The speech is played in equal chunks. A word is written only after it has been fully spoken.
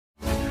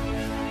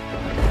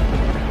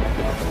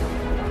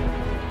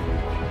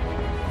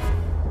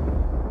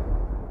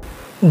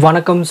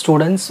வணக்கம்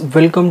students,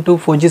 welcome to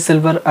Fauji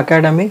silver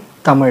academy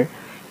Tamil.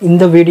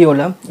 இந்த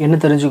வீடியோவில் என்ன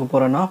தெரிஞ்சுக்க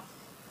போகிறோன்னா,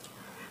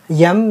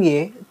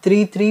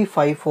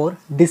 MA3354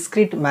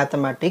 Discrete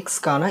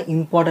மேத்தமேட்டிக்ஸ்க்கான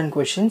important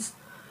questions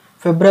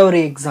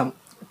February exam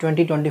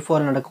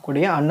 2024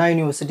 நடக்கக்கூடிய அண்ணா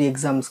யூனிவர்சிட்டி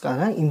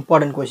எக்ஸாம்ஸ்க்கான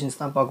இம்பார்ட்டன்ட் கொஷின்ஸ்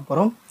தான் பார்க்க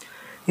போகிறோம்.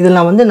 இதில்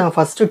நான்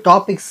ஃபஸ்ட்டு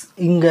டாபிக்ஸ்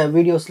இங்கே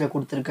வீடியோஸில்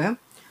கொடுத்துருக்கேன்.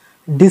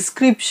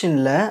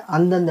 டிஸ்கிரிப்ஷனில்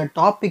அந்தந்த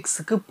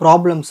டாபிக்ஸுக்கு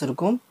ப்ராப்ளம்ஸ்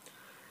இருக்கும்,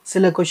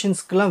 சில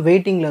கொஷின்ஸ்க்கெலாம்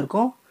வெயிட்டிங்கில்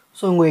இருக்கும்.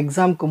 ஸோ உங்கள்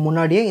எக்ஸாமுக்கு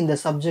முன்னாடியே இந்த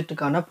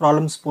சப்ஜெக்ட்டுக்கான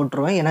ப்ராப்ளம்ஸ்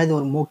போட்டுருவேன். ஏன்னா இது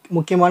ஒரு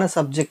முக்கியமான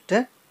சப்ஜெக்டை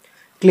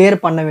கிளியர்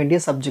பண்ண வேண்டிய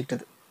சப்ஜெக்ட்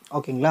இது.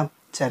 ஓகேங்களா?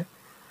 சரி,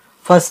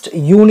 ஃபர்ஸ்ட்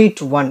யூனிட்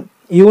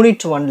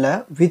 1ல்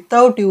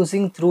without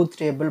using truth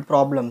table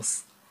problems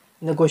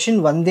இந்த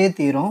கொஷின் வந்தே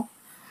தீரும்.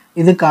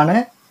 இதுக்கான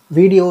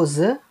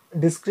வீடியோஸு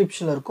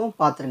டிஸ்கிரிப்ஷனில் இருக்கும்,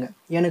 பார்த்துருங்க.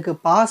 எனக்கு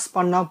பாஸ்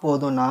பண்ணால்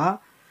போதும்னா,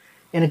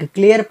 எனக்கு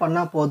கிளியர்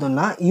பண்ணால்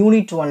போதும்னா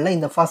யூனிட் 1ல்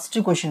இந்த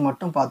ஃபஸ்ட்டு கொஷின்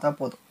மட்டும் பார்த்தா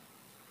போதும்.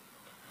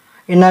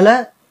 என்னால்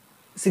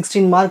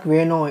 16 மார்க்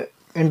வேணும்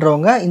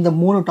என்றவங்க இந்த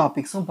 3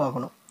 டாபிக்ஸும்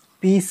பார்க்கணும்.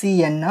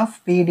 PCNF,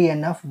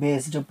 PDNF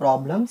பேஸ்டு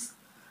ப்ராப்ளம்ஸ்,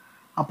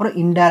 அப்புறம்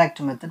இன்டைரக்ட்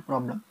மெத்தட்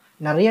ப்ராப்ளம்.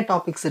 நிறைய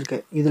டாபிக்ஸ்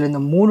இருக்குது. இதில்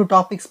இந்த 3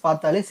 டாபிக்ஸ்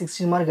பார்த்தாலே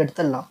 16 மார்க்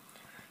எடுத்துடலாம்.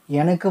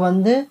 எனக்கு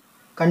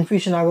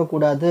கன்ஃபியூஷன்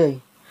ஆகக்கூடாது,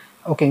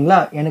 ஓகேங்களா?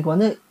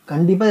 எனக்கு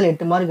கண்டிப்பாக இதில்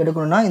 8 மார்க்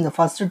எடுக்கணும்னா இந்த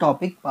ஃபஸ்ட்டு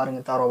டாபிக்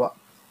பாருங்கள் தரோவா,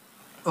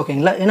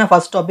 ஓகேங்களா? ஏன்னா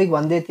ஃபஸ்ட் டாபிக்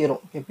வந்தே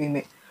தீரும்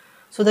எப்பயுமே.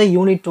 So the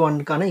unit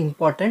 1க்கான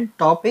important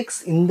topics,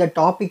 இந்த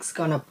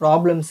டாபிக்ஸ்க்கான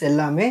ப்ராப்ளம்ஸ்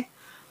எல்லாமே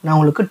நான்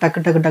உங்களுக்கு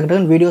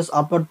டக்குன்னு வீடியோஸ்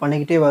அப்லோட்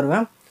பண்ணிக்கிட்டே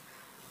வருவேன்.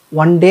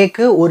 1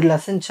 டேக்கு ஒரு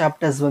லெசன்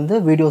சாப்டர்ஸ்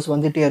வீடியோஸ்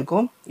வந்துகிட்டே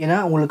இருக்கும். ஏன்னா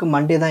உங்களுக்கு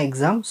மண்டே தான்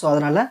எக்ஸாம். ஸோ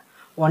அதனால்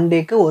 1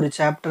 டேக்கு ஒரு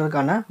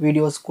சாப்டருக்கான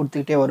வீடியோஸ்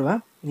கொடுத்துக்கிட்டே வருவேன்.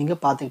 நீங்கள்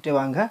பார்த்துக்கிட்டே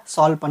வாங்க,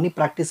 சால்வ் பண்ணி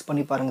ப்ராக்டிஸ்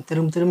பண்ணி பாருங்கள்,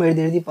 திரும்ப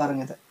எழுதி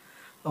பாருங்கள் இதை,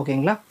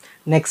 ஓகேங்களா?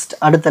 நெக்ஸ்ட்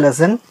அடுத்த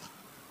லெசன்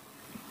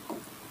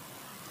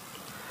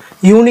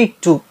யூனிட்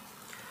 2.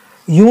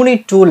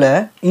 யூனிட் 2ல்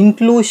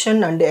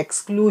inclusion and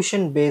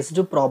exclusion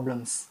based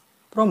problems,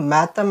 அப்புறம்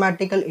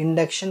mathematical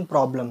induction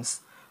problems,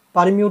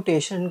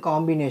 permutation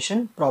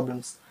combination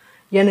problems.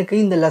 எனக்கு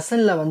இந்த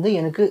லெசனில்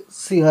எனக்கு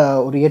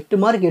ஒரு 8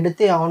 மார்க்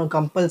எடுத்தே ஆகணும்,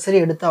 கம்பல்சரி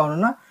எடுத்து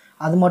ஆகணும்னா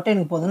அது மட்டும்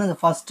எனக்கு போதும்னா இந்த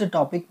ஃபஸ்ட்டு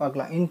டாபிக்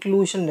பார்க்கலாம்,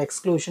 இன்க்ளூஷன்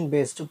எக்ஸ்க்ளூஷன்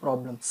பேஸ்டு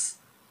ப்ராப்ளம்ஸ்,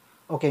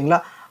 ஓகேங்களா?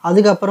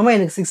 அதுக்கப்புறமா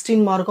எனக்கு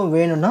 16 மார்க்கும்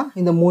வேணும்னா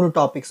இந்த 3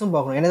 டாபிக்ஸும்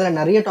பார்க்கணும். ஏன்னா இதில்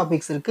நிறைய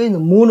டாபிக்ஸ் இருக்குது.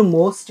 இந்த 3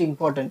 most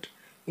important: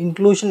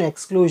 inclusion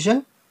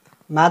exclusion,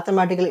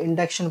 mathematical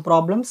induction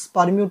problems,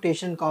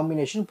 permutation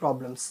combination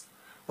problems,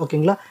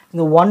 ஓகேங்களா?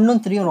 இந்த 1ம்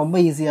 3ம் ரொம்ப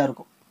ஈஸியாக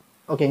இருக்கும்,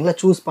 ஓகேங்களா?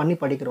 சூஸ் பண்ணி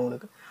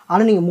படிக்கிறவங்களுக்கு.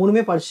 ஆனால் நீங்கள்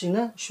 3மே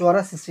படிச்சிங்கன்னா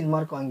ஷுவராக 16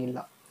 மார்க்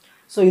வாங்கிடலாம்.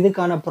 ஸோ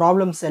இதுக்கான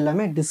ப்ராப்ளம்ஸ்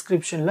எல்லாமே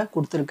டிஸ்கிரிப்ஷனில்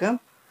கொடுத்துருக்கேன்.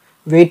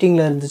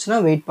 வெயிட்டிங்கில் இருந்துச்சுன்னா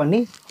வெயிட் பண்ணி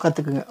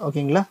கற்றுக்குங்க,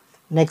 ஓகேங்களா?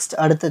 நெக்ஸ்ட்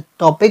அடுத்த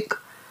டாபிக்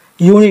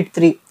யூனிட்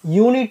 3.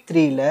 யூனிட்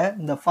 3ல்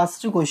இந்த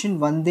ஃபஸ்ட்டு கொஷின்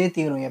வந்தே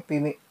தீரும்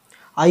எப்பயுமே,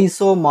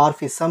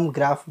 ஐசோமார்ஃபிசம்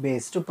கிராஃப்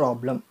பேஸ்டு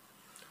ப்ராப்ளம்,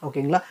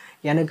 ஓகேங்களா?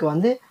 எனக்கு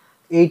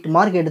 8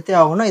 மார்க் எடுத்தே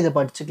ஆகும்னா இதை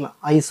படிச்சுக்கலாம்,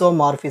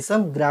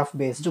 ஐசோமார்ஃபிசம் கிராஃப்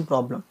பேஸ்டு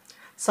ப்ராப்ளம்.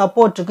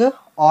 சப்போர்ட்டுக்கு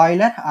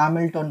ஆய்லர்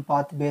ஹாமில்டன்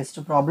பாத்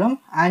based problem,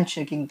 hand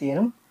shaking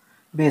theorem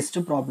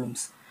based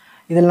problems.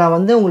 இதில்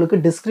நான் உங்களுக்கு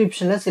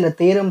டிஸ்கிரிப்ஷனில் சில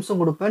தியரம்ஸும்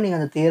கொடுப்பேன். நீங்கள்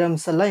அந்த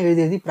தியரம்ஸ் எல்லாம்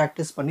எழுதி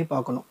ப்ராக்டிஸ் பண்ணி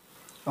பார்க்கணும்,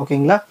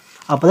 ஓகேங்களா?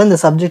 அப்போ தான்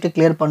இந்த சப்ஜெக்டை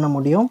கிளியர் பண்ண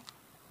முடியும்.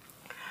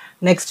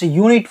 நெக்ஸ்ட்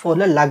யூனிட்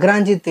 4ல்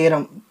லக்ராஞ்சி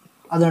தியரம்,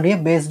 அதனுடைய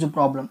பேஸ்டு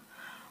ப்ராப்ளம்,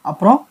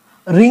 அப்புறம்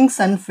ரிங்ஸ்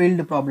அண்ட்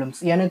ஃபீல்டு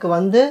ப்ராப்ளம்ஸ். எனக்கு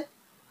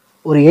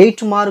ஒரு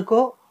 8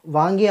 மார்க்கோ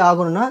வாங்கி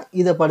ஆகணும்னா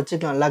இதை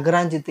படிச்சுக்கலாம்,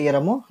 லக்ராஞ்சி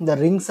தியரமும் இந்த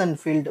ரிங்ஸ் அண்ட்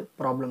ஃபீல்டு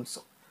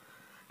ப்ராப்ளம்ஸும்.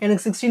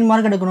 எனக்கு 16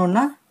 மார்க்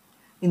எடுக்கணும்னா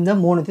இந்த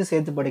 3த்தையும்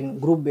சேர்த்து படிக்கணும்,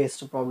 குரூப்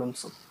பேஸ்டு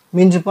ப்ராப்ளம்ஸும்.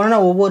 மிஞ்சி போனால்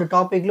நான் ஒவ்வொரு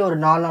டாப்பிக்கில் ஒரு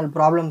 4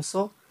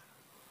 ப்ராப்ளம்ஸோ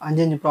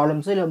 5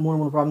 ப்ராப்ளம்ஸோ இல்லை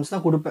 3 ப்ராப்ளம்ஸ்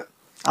தான் கொடுப்பேன்.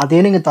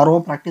 அதே நீங்கள்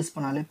தரவாக ப்ராக்டிஸ்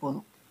பண்ணாலே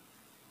போதும்.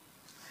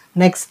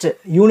 நெக்ஸ்ட்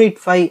யூனிட்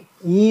 5,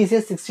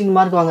 ஈஸியாக 16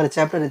 மார்க் வாங்குகிற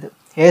சாப்டர் இது.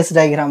 ஹேஸ்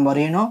டயக்ராம்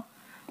வரையணும்,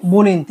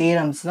 3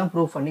 தியரம்ஸ்லாம்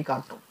ப்ரூவ் பண்ணி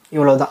காட்டும்,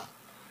 இவ்வளோதான்.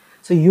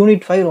 ஸோ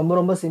யூனிட் 5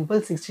 ரொம்ப சிம்பிள்,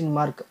 16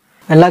 மார்க்.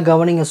 நல்லா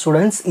கவனிங்க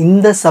ஸ்டூடெண்ட்ஸ்,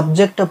 இந்த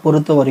சப்ஜெக்டை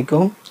பொறுத்த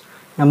வரைக்கும்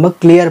நம்ம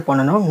கிளியர்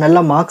பண்ணணும், நல்ல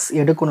மார்க்ஸ்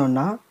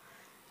எடுக்கணும்னா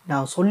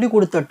நான் சொல்லி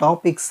கொடுத்த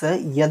டாபிக்ஸை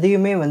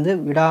எதையுமே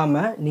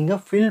விடாமல்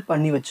நீங்கள் ஃபில்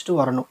பண்ணி வச்சுட்டு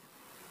வரணும்,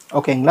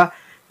 ஓகேங்களா?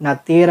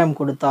 நான் தியரம்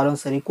கொடுத்தாலும்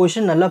சரி,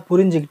 கொஷின் நல்லா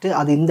புரிஞ்சுக்கிட்டு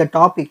அது இந்த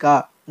டாப்பிக்கா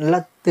நல்லா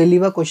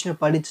தெளிவாக கொஷினை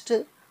படிச்சுட்டு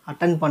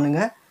அட்டன்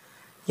பண்ணுங்கள்.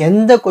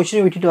 எந்த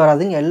கொஷினும் விட்டுட்டு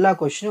வராதுங்க, எல்லா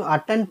கொஷினும்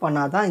அட்டன்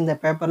பண்ணால் தான் இந்த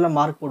பேப்பரில்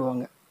மார்க்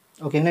போடுவாங்க,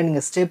 ஓகேங்களா?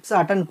 நீங்கள் ஸ்டெப்ஸை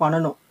அட்டன்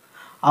பண்ணணும்.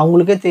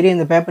 அவங்களுக்கே தெரியும்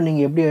இந்த பேப்பர்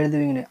நீங்கள் எப்படி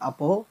எழுதுவீங்கன்னு.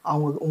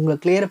 அப்போது உங்களை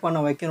கிளியர் பண்ண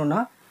வைக்கணும்னா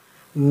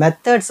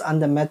மெத்தட்ஸ்,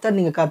 அந்த மெத்தட்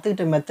நீங்கள்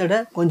கற்றுக்கிட்ட மெத்தடை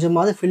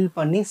கொஞ்சமாவது ஃபில்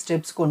பண்ணி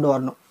ஸ்டெப்ஸ் கொண்டு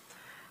வரணும்.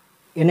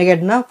 என்ன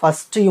கேட்டால்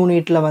ஃபஸ்ட்டு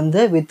யூனிட்டில்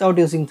வித்தவுட்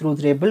யூஸிங்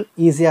ட்ரூத் டேபிள்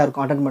ஈஸியாக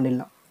இருக்கும், அட்டன்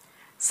பண்ணிடலாம்.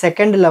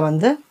 செகண்டில்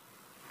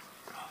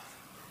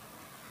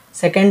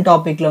செகண்ட்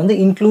டாப்பிக்கில்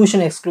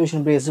inclusion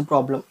exclusion based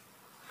problem.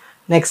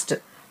 Next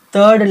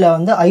தேர்டில்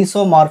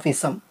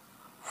isomorphism,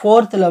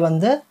 ஃபோர்த்தில்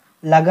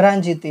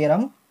லக்ராஞ்சி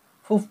theorem,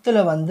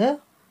 ஃபிஃப்த்தில்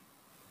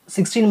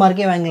 16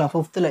 மார்க்கே வாங்கிக்கலாம்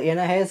ஃபிஃப்த்தில்.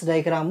 ஏன்னா ஹேஸ்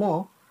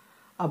டயக்ராமும்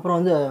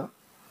அப்புறம்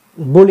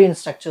பூலியன்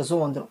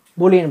ஸ்ட்ரக்சர்ஸும் வந்துடும்,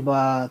 பூலியன்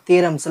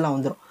தியரம்ஸ் எல்லாம்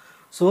வந்துடும்.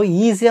 ஸோ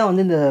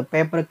ஈஸியாக இந்த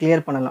பேப்பரை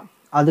கிளியர் பண்ணலாம்.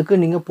 அதுக்கு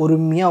நீங்கள்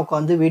பொறுமையாக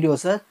உட்காந்து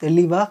வீடியோஸை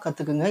தெளிவாக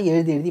கற்றுக்குங்க,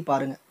 எழுதி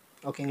பாருங்கள்.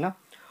 ஓகேங்களா?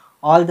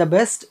 All the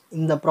best.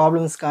 இந்த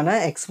ப்ராப்ளம்ஸ்க்கான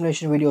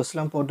எக்ஸ்ப்ளனேஷன்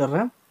வீடியோஸ்லாம்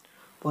போட்டுடுறேன்,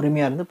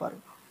 பொறுமையாக இருந்து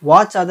பாருங்கள்.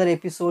 வாட்ச் அதர்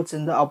எபிசோட்ஸ்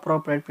இன் த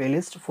appropriate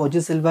playlist.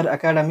 Four G silver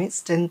academy,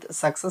 strength,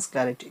 success,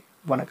 clarity.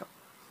 வணக்கம்.